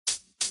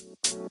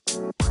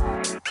Alright,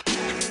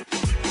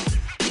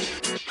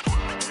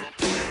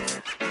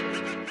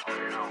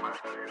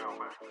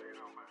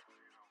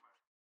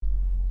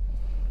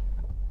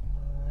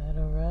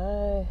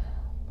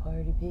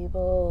 party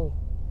people.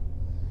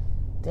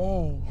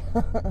 Dang.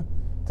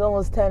 It's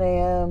almost 10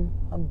 a.m.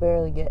 I'm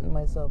barely getting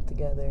myself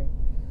together.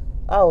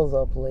 I was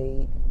up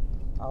late.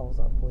 I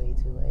was up way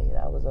too late.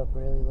 I was up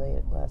really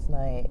late last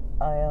night.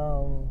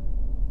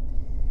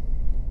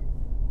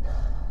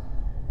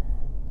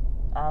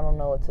 I don't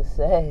know what to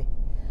say.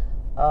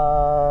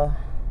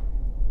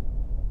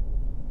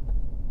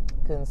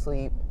 Couldn't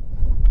sleep.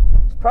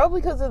 It's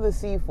probably because of the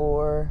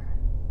C4.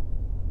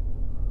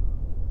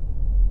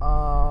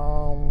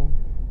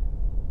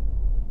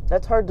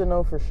 That's hard to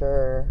know for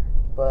sure,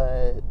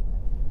 but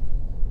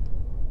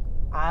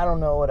I don't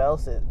know what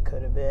else it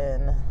could have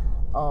been.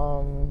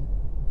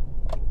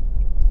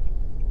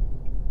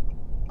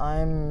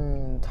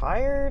 I'm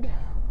tired,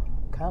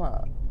 kind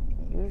of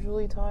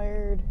usually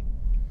tired,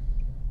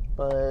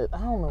 but I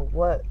don't know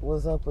what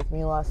was up with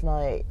me last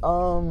night.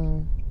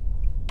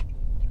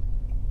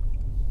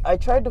 I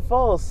tried to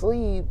fall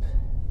asleep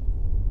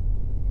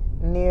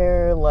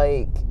near,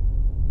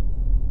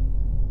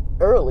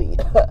 early.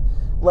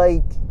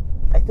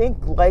 I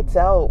think lights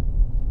out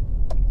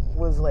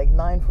was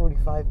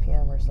 9:45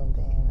 p.m. or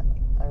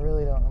something. I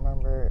really don't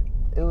remember.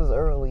 It was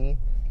early.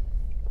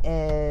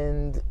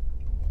 And,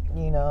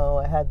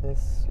 I had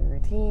this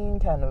routine,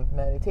 kind of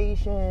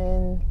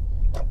meditation.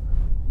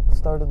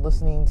 Started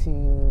listening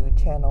to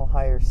Channel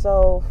Higher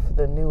Self,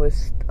 the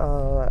newest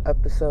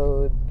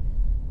episode.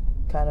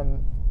 Kind of,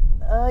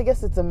 I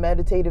guess it's a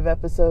meditative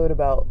episode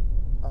about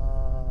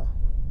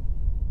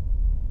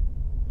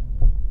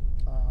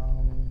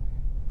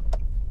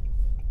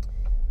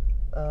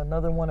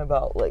another one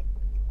about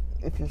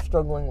if you're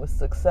struggling with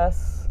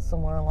success,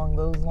 somewhere along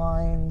those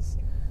lines.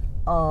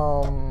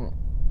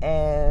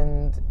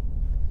 And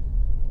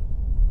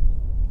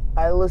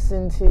I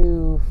listened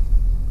to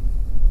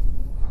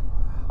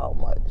how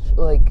much?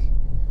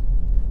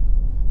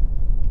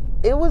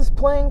 It was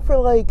playing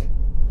for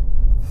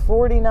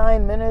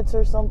 49 minutes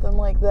or something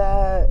like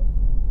that.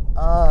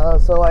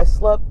 So I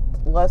slept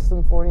less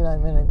than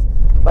 49 minutes.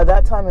 By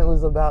that time it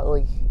was about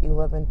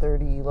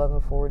 11:30,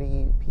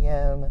 11:40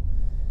 p.m.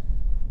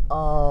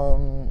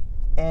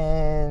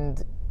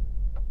 And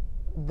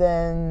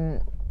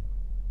then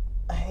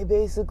I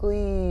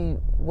basically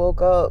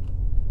woke up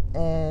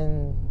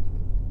and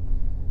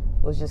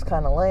was just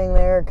kind of laying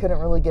there, couldn't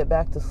really get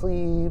back to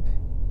sleep.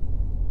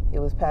 It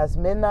was past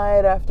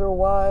midnight after a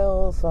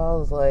while, so I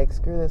was like,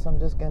 screw this, I'm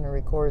just going to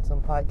record some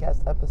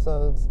podcast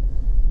episodes.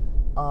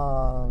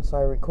 So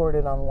I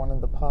recorded on one of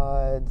the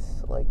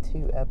pods,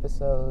 2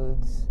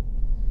 episodes,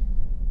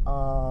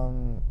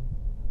 and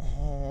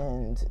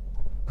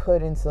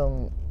put in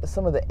some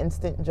of the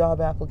instant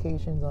job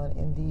applications on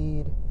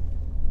Indeed.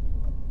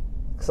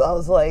 So I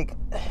was like,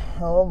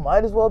 oh,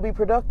 might as well be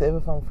productive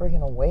if I'm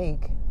freaking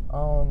awake.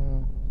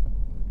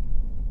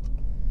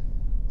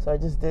 So I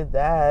just did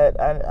that.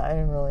 I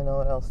didn't really know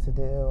what else to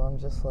do. I'm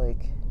just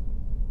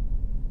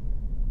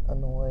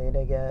annoyed,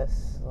 I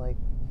guess.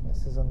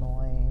 This is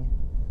annoying.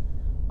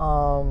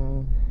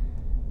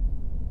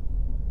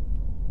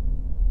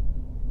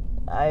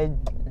 I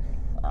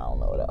don't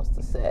know what else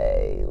to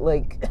say.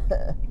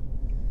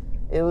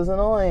 It was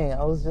annoying.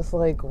 I was just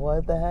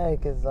what the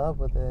heck is up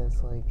with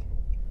this?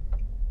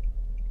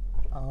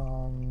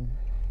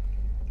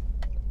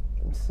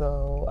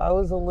 So I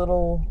was a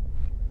little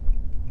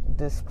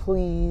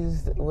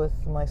displeased with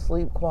my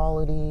sleep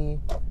quality.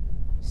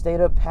 Stayed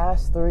up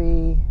past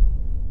 3.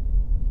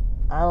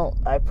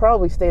 I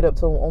probably stayed up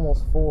till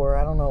almost 4.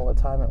 I don't know what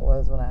time it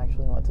was when I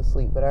actually went to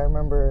sleep, but I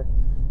remember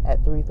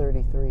at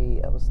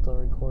 3:33 I was still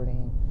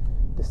recording.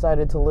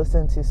 Decided to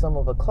listen to some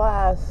of a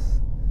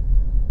class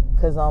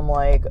because I'm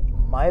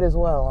might as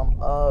well, I'm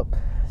up.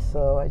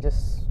 So I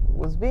just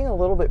was being a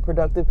little bit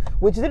productive,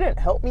 which didn't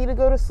help me to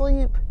go to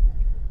sleep,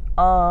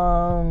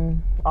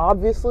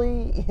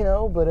 obviously,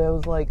 but it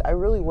was I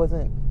really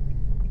wasn't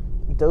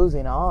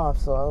dozing off,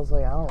 so I was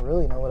I don't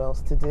really know what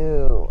else to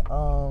do.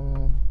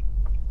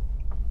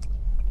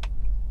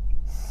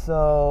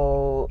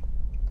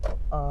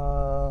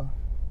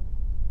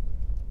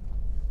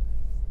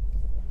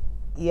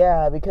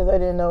 Yeah, because I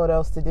didn't know what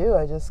else to do,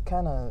 I just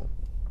kind of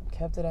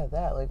kept it at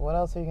that. What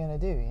else are you gonna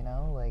do,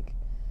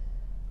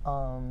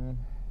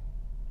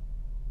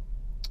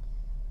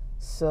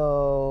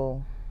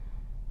 So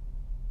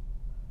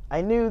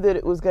I knew that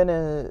it was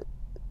gonna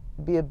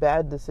be a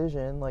bad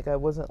decision. I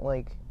wasn't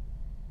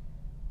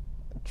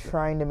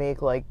trying to make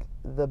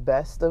the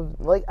best of,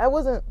 I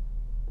wasn't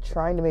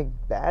trying to make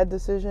bad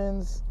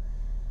decisions,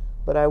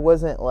 but I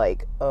wasn't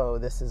oh,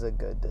 this is a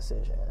good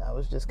decision. I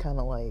was just kind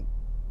of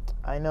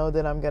I know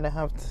that I'm gonna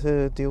have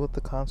to deal with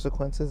the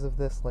consequences of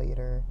this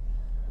later,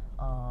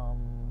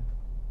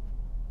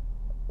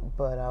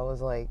 but I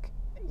was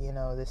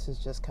this is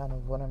just kind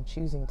of what I'm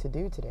choosing to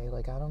do today.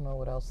 I don't know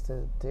what else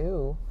to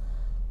do.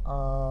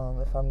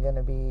 If I'm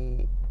gonna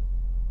be,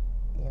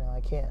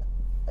 I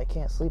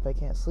can't sleep,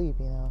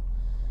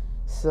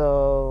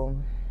 So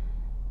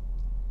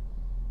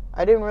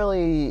I didn't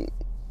really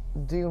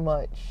do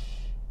much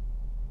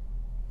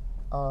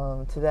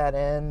to that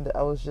end.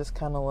 I was just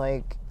kind of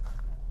like,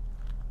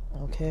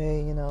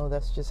 okay,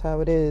 that's just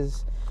how it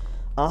is.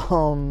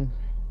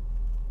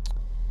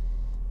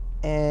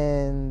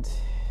 And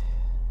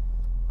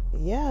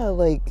yeah,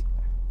 like,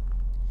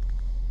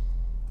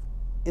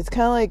 it's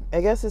kind of like,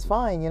 I guess it's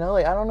fine,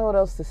 like, I don't know what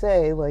else to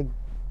say. Like,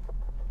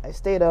 I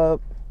stayed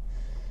up,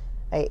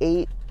 I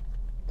ate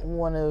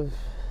one of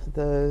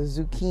the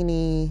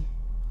zucchini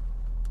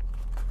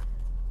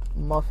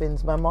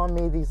muffins. My mom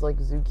made these, like,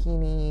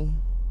 zucchini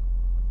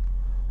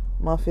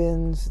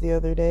muffins the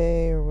other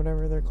day, or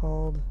whatever they're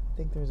called. I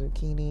think they're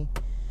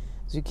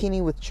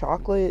zucchini with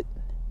chocolate.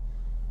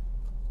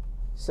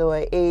 So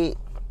I ate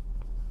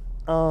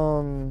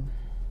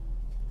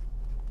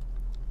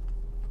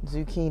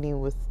zucchini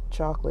with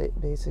chocolate,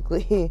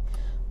 basically.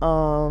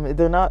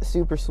 They're not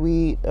super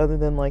sweet, other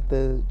than like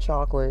the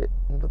chocolate,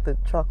 but the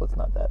chocolate's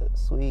not that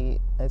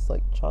sweet. It's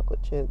like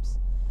chocolate chips,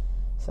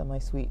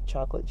 semi-sweet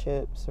chocolate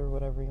chips, or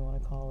whatever you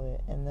want to call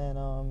it. And then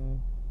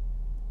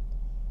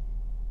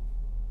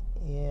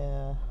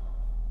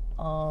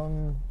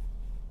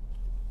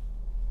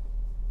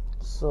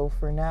so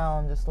for now,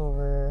 I'm just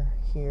over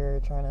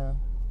here trying to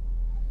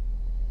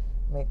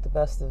make the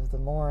best of the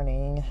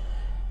morning.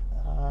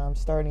 I'm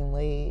starting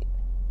late,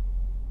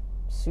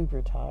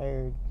 super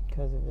tired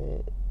because of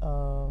it.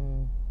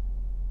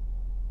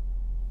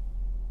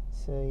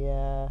 So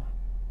yeah.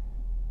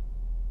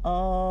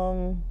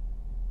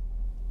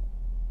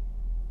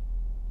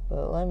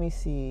 But let me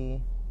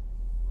see.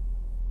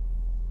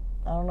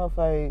 I don't know if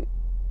I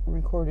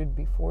recorded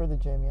before the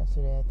gym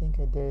yesterday. I think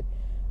I did.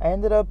 I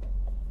ended up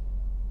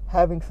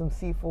having some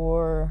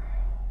C4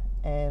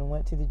 and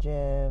went to the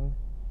gym.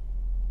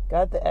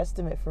 Got the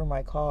estimate for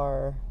my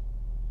car.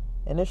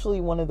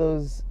 Initially, one of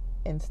those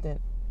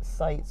instant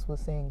sites was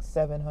saying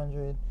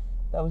 700.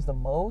 That was the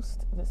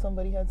most that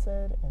somebody had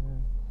said,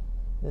 and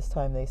this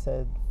time they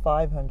said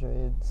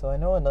 500. So I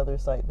know another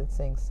site that's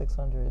saying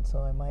 600, so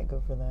I might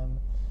go for them.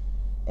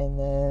 And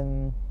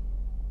then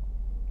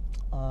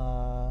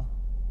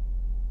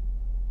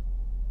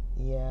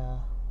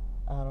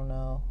I don't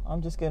know.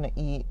 I'm just gonna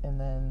eat and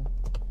then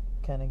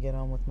kind of get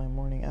on with my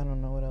morning. I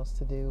don't know what else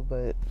to do,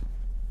 but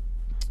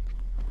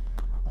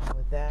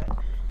with that,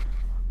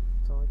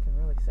 that's all I can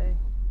really say.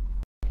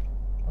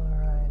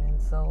 Alright,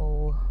 and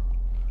so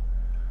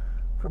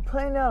for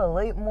planning out a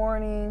late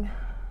morning,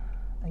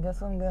 I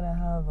guess I'm gonna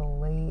have a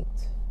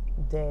late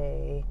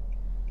day.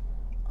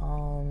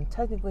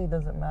 Technically it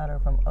doesn't matter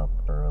if I'm up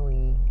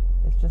early.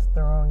 It's just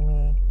throwing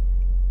me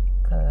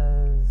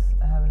because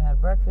I haven't had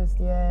breakfast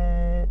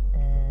yet,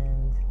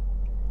 and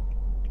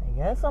I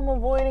guess I'm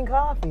avoiding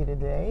coffee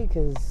today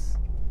because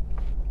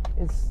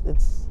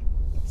it's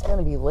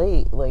gonna be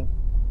late. Like,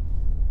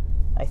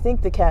 I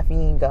think the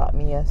caffeine got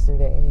me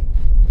yesterday.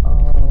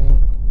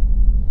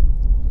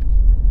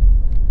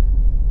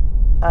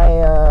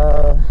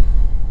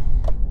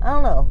 I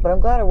don't know, but I'm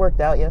glad I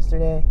worked out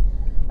yesterday.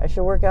 I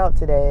should work out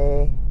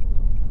today.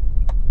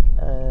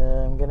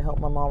 I'm gonna help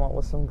my mom out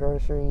with some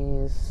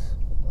groceries.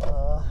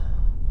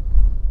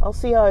 I'll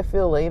see how I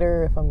feel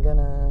later, if I'm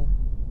gonna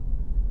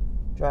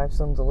drive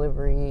some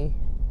delivery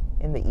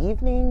in the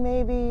evening,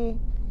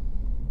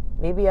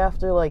 maybe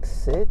after like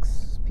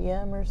 6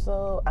 p.m. or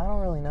so. I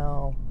don't really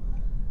know.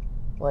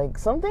 Like,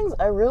 some things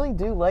I really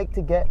do like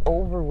to get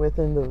over with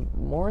in the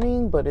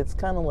morning, but it's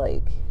kind of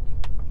like,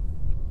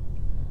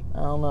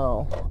 I don't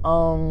know.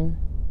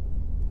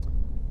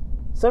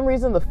 Some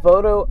reason the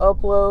photo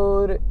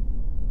upload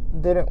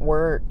didn't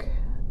work.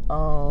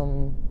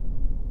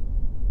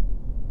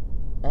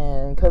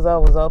 And because I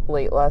was up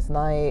late last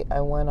night,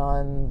 I went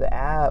on the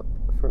app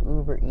for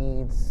Uber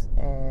Eats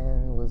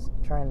and was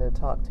trying to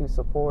talk to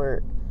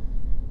support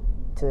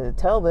to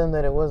tell them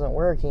that it wasn't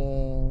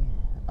working.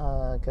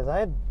 Because I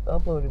had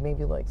uploaded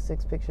maybe like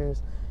 6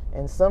 pictures,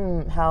 and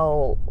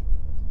somehow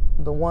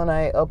the one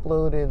I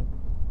uploaded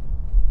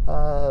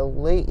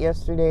late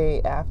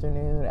yesterday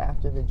afternoon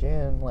after the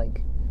gym,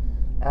 like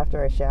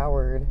after I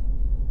showered,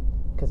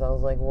 because I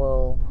was like,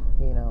 well,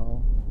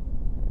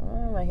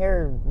 my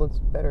hair looks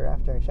better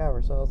after I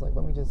shower, so I was like,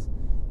 let me just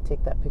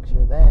take that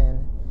picture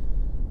then,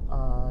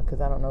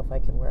 because I don't know if I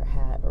can wear a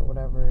hat or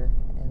whatever.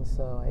 And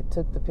so I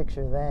took the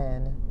picture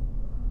then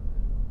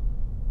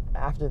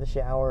after the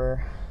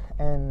shower,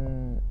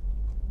 and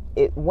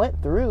it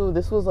went through.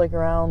 This was like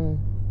around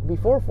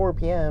before 4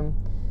 p.m.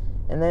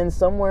 And then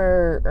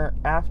somewhere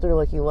after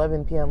like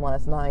 11 p.m.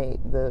 last night,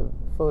 the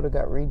photo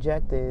got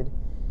rejected.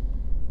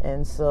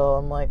 And so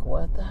I'm like,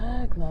 what the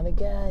heck? Not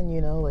again,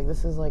 like,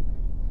 this is like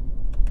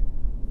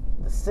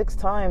the 6th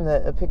time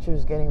that a picture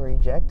is getting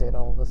rejected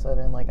all of a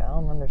sudden. Like, I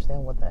don't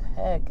understand what the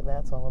heck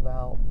that's all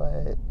about,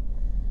 but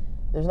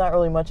there's not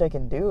really much I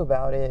can do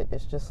about it.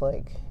 It's just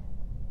like,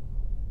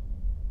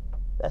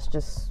 that's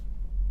just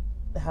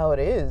how it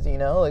is,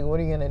 like, what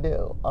are you gonna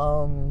do?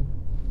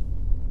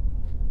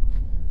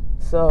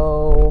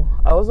 So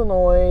I was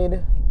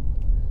annoyed.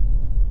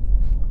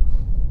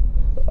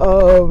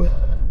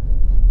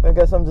 I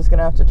guess I'm just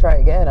gonna have to try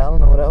again. I don't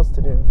know what else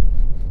to do.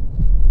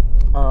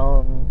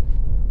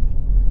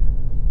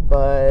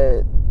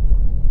 But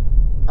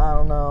I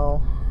don't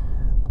know.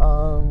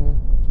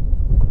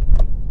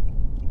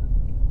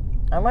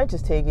 I might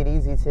just take it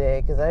easy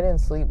today because I didn't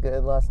sleep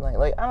good last night.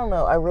 Like, I don't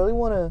know. I really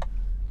want to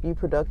be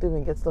productive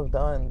and get stuff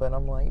done, but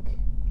I'm like,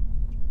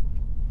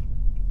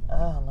 I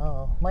don't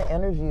know. My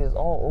energy is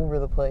all over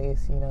the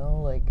place, you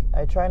know? Like,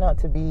 I try not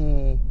to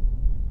be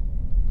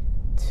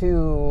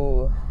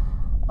too,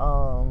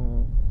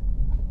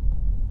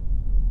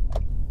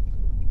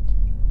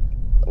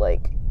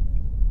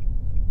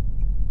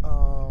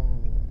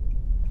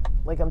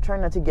 like I'm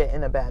trying not to get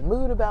in a bad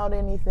mood about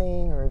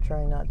anything, or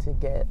trying not to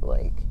get,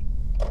 like,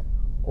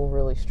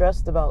 overly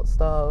stressed about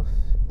stuff.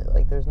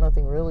 Like, there's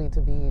nothing really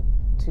to be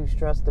too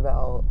stressed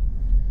about.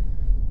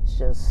 It's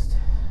just,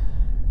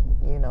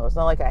 you know, it's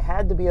not like I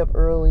had to be up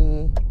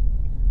early.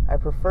 I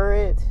prefer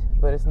it,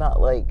 but it's not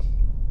like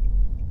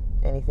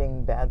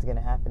anything bad's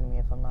gonna happen to me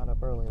if I'm not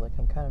up early. Like,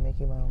 I'm kind of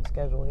making my own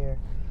schedule here.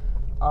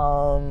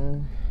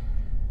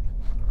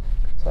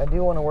 So I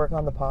do want to work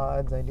on the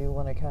pods. I do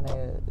want to kind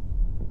of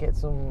get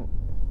some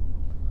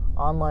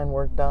online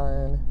work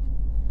done.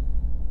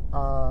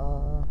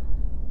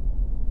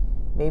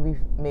 Maybe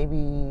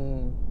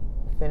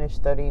finish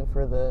studying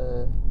for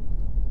the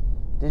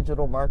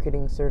digital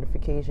marketing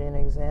certification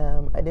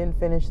exam. I didn't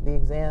finish the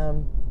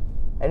exam.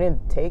 I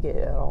didn't take it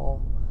at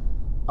all.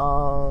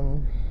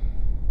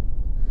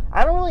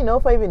 I don't really know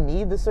if I even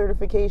need the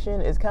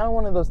certification. It's kind of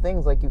one of those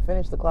things, like, you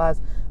finish the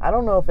class. I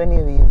don't know if any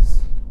of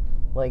these,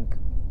 like,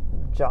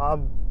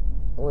 job,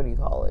 what do you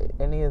call it?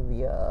 Any of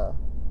the,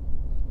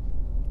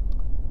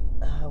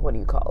 what do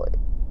you call it?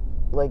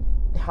 Like,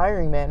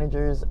 hiring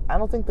managers, I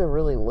don't think they're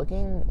really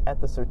looking at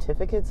the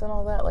certificates and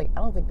all that. Like, I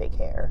don't think they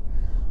care.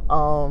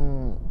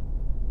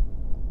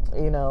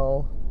 You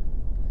know,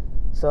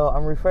 so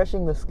I'm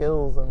refreshing the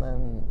skills, and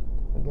then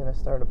I'm gonna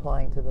start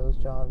applying to those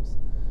jobs.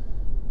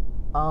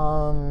 I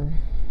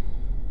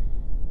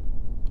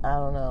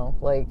don't know,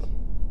 like,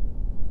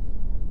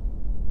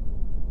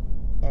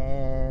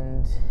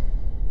 and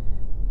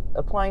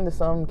applying to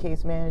some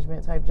case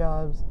management type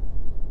jobs.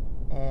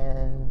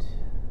 And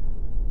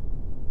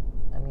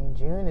I mean,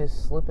 June is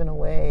slipping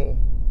away,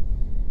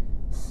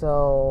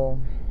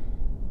 so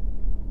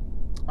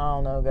I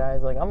don't know,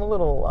 guys. Like,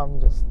 I'm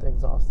just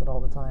exhausted all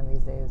the time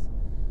these days,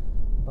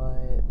 but I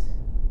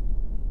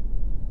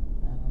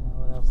don't know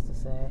what else to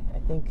say. I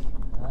think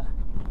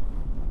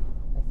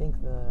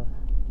the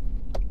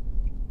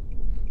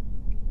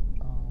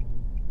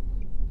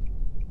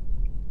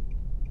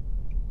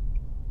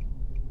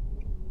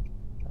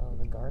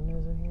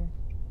gardeners are here.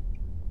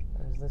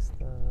 Or is this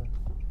the...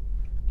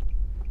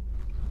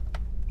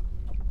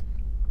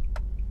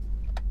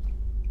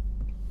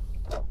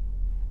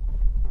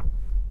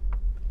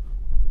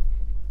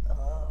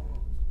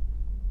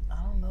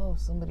 I don't know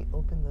if somebody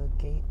opened the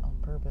gate on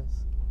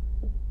purpose.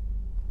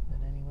 But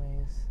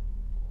anyways,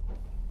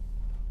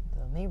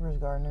 the neighbors'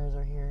 gardeners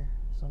are here,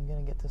 so I'm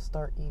gonna get to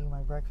start eating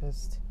my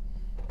breakfast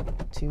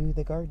to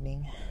the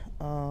gardening.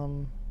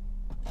 But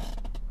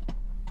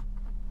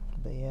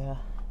yeah.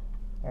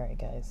 Alright,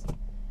 guys.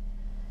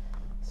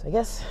 So I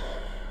guess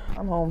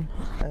I'm home.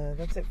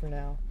 That's it for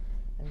now.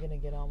 I'm gonna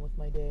get on with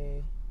my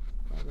day.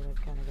 I've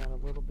kind of got a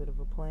little bit of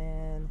a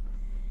plan,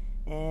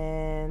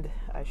 and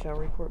I shall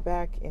report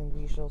back, and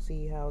we shall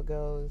see how it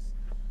goes.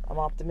 I'm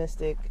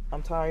optimistic.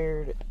 I'm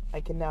tired.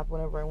 I can nap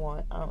whenever I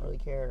want. I don't really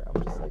care.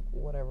 I'm just like,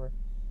 whatever.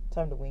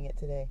 Time to wing it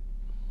today.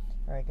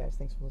 Alright, guys.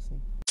 Thanks for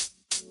listening.